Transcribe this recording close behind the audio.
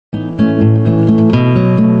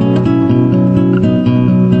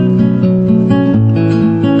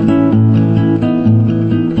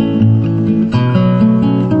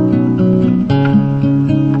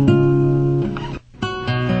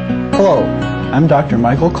I'm Dr.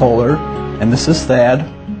 Michael Kohler, and this is Thad,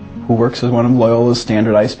 who works as one of Loyola's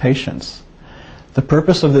standardized patients. The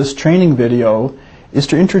purpose of this training video is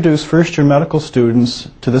to introduce first-year medical students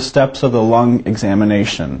to the steps of the lung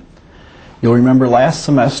examination. You'll remember last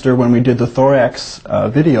semester when we did the thorax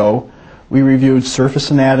video, we reviewed surface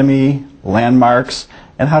anatomy, landmarks,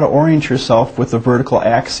 and how to orient yourself with the vertical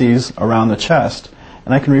axes around the chest.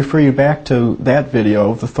 And I can refer you back to that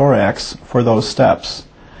video, the thorax, for those steps.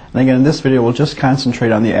 And again, in this video, we'll just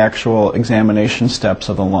concentrate on the actual examination steps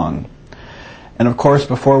of the lung. And of course,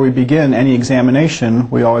 before we begin any examination,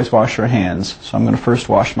 we always wash our hands. So I'm going to first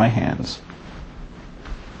wash my hands.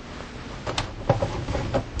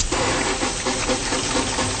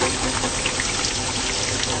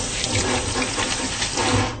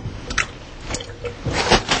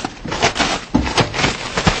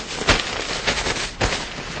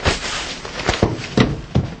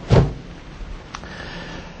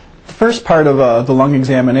 The first part of the lung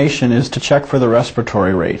examination is to check for the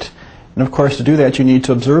respiratory rate. And of course, to do that, you need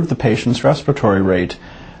to observe the patient's respiratory rate.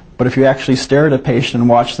 But if you actually stare at a patient and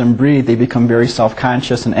watch them breathe, they become very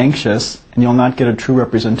self-conscious and anxious, and you'll not get a true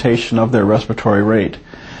representation of their respiratory rate.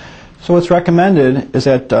 So what's recommended is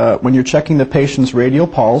that when you're checking the patient's radial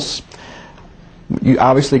pulse, you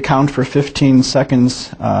obviously count for 15 seconds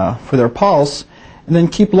for their pulse, and then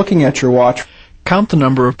keep looking at your watch. Count the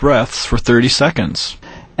number of breaths for 30 seconds.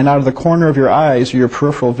 And out of the corner of your eyes or your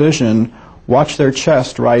peripheral vision, watch their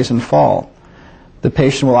chest rise and fall. The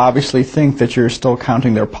patient will obviously think that you're still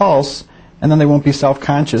counting their pulse, and then they won't be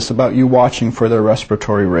self-conscious about you watching for their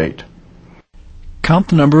respiratory rate. Count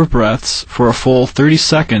the number of breaths for a full 30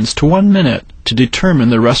 seconds to 1 minute to determine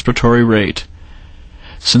the respiratory rate.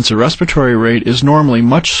 Since the respiratory rate is normally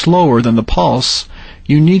much slower than the pulse,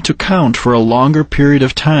 you need to count for a longer period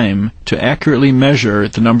of time to accurately measure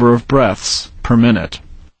the number of breaths per minute.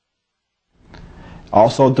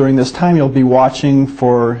 Also, during this time, you'll be watching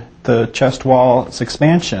for the chest wall's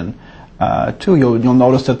expansion. You'll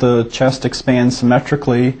notice that the chest expands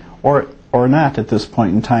symmetrically or not at this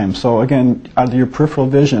point in time. So again, out of your peripheral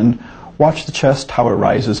vision, watch the chest, how it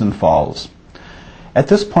rises and falls. At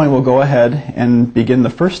this point, we'll go ahead and begin the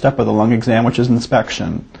first step of the lung exam, which is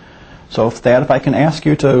inspection. So if I can ask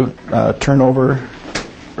you to turn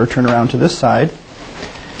around to this side,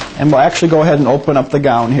 and we'll actually go ahead and open up the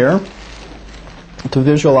gown here to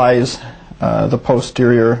visualize the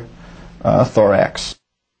posterior thorax.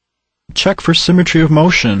 Check for symmetry of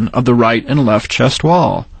motion of the right and left chest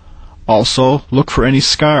wall. Also, look for any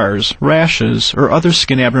scars, rashes, or other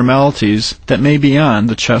skin abnormalities that may be on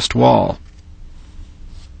the chest wall.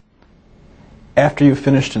 After you've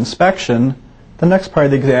finished inspection, the next part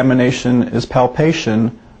of the examination is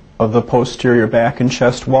palpation of the posterior back and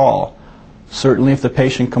chest wall. Certainly, if the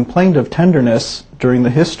patient complained of tenderness during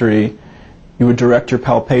the history, you would direct your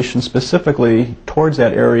palpation specifically towards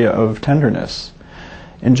that area of tenderness.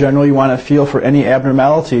 In general, you want to feel for any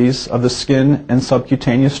abnormalities of the skin and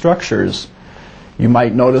subcutaneous structures. You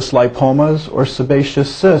might notice lipomas or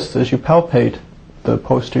sebaceous cysts as you palpate the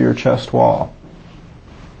posterior chest wall.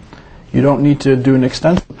 You don't need to do an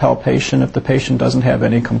extensive palpation if the patient doesn't have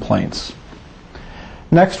any complaints.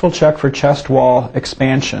 Next, we'll check for chest wall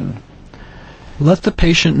expansion. Let the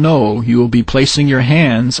patient know you will be placing your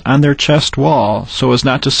hands on their chest wall so as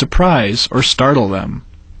not to surprise or startle them.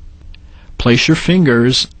 Place your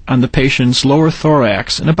fingers on the patient's lower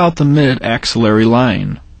thorax and about the mid-axillary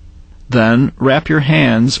line. Then wrap your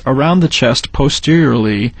hands around the chest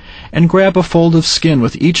posteriorly and grab a fold of skin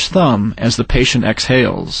with each thumb as the patient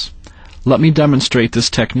exhales. Let me demonstrate this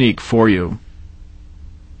technique for you.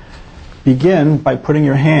 Begin by putting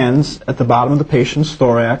your hands at the bottom of the patient's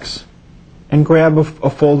thorax and grab a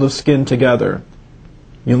fold of skin together.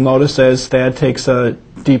 You'll notice as Thad takes a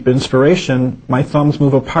deep inspiration, my thumbs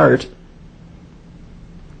move apart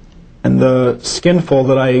and the skin fold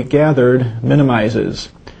that I gathered minimizes.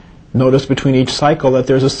 Notice between each cycle that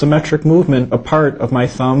there's a symmetric movement apart of my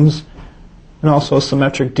thumbs and also a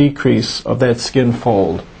symmetric decrease of that skin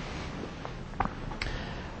fold.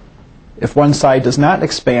 If one side does not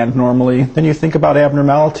expand normally, then you think about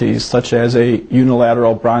abnormalities such as a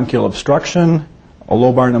unilateral bronchial obstruction, a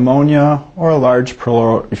lobar pneumonia, or a large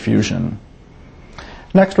pleural effusion.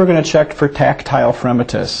 Next, we're going to check for tactile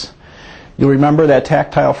fremitus. You'll remember that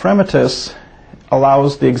tactile fremitus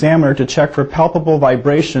allows the examiner to check for palpable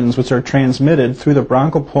vibrations which are transmitted through the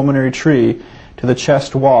bronchopulmonary tree to the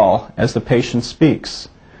chest wall as the patient speaks.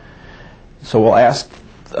 So we'll ask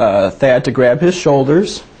Thad to grab his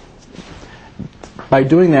shoulders. By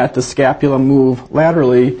doing that, the scapula move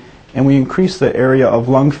laterally and we increase the area of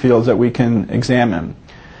lung fields that we can examine.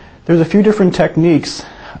 There's a few different techniques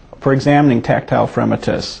for examining tactile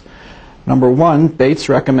fremitus. Number one, Bates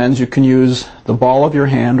recommends you can use the ball of your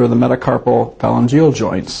hand or the metacarpal phalangeal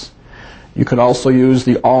joints. You could also use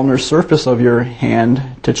the ulnar surface of your hand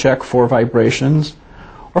to check for vibrations.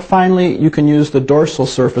 Or finally, you can use the dorsal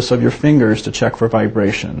surface of your fingers to check for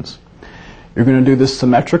vibrations. You're going to do this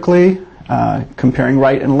symmetrically, comparing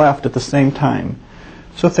right and left at the same time.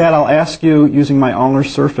 So with that, I'll ask you, using my ulnar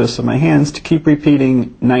surface of my hands, to keep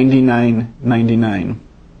repeating 99, 99.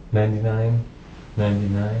 99,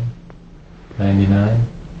 99, 99,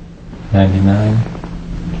 99,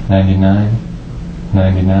 99, 99,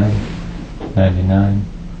 99,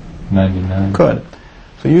 99. Good.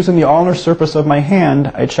 So using the ulnar surface of my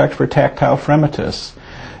hand, I checked for tactile fremitus.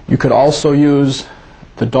 You could also use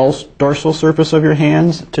the dorsal surface of your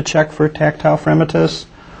hands to check for tactile fremitus,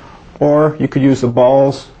 or you could use the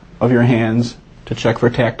balls of your hands to check for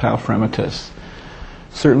tactile fremitus.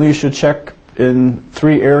 Certainly you should check in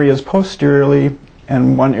 3 areas posteriorly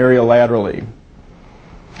and 1 area laterally.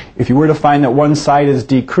 If you were to find that one side is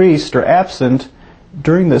decreased or absent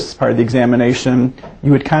during this part of the examination,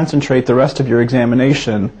 you would concentrate the rest of your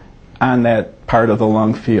examination on that part of the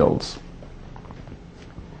lung fields.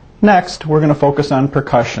 Next, we're going to focus on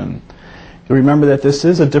percussion. You'll remember that this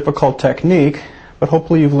is a difficult technique, but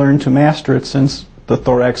hopefully you've learned to master it since the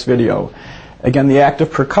thorax video. Again, the act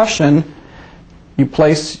of percussion, you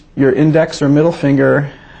place your index or middle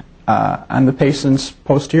finger on the patient's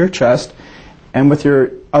posterior chest, and with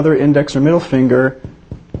your other index or middle finger,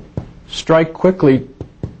 strike quickly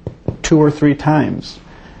 2 or 3 times.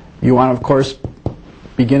 You want to, of course,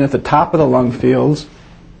 begin at the top of the lung fields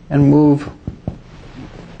and move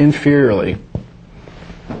inferiorly.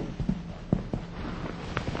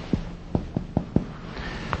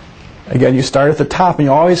 Again, you start at the top and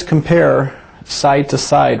you always compare side to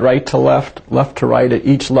side, right to left, left to right at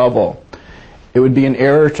each level. It would be an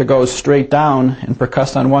error to go straight down and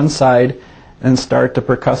percuss on one side and start to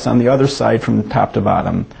percuss on the other side from top to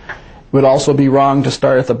bottom. It would also be wrong to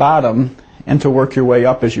start at the bottom and to work your way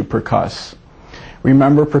up as you percuss.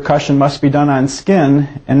 Remember, percussion must be done on skin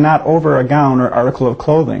and not over a gown or article of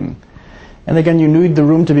clothing. And again, you need the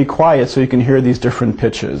room to be quiet so you can hear these different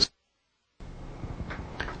pitches.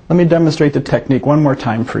 Let me demonstrate the technique one more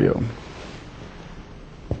time for you.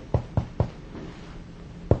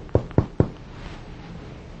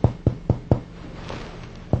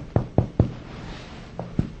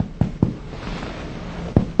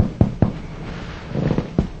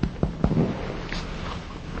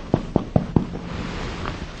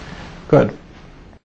 Good.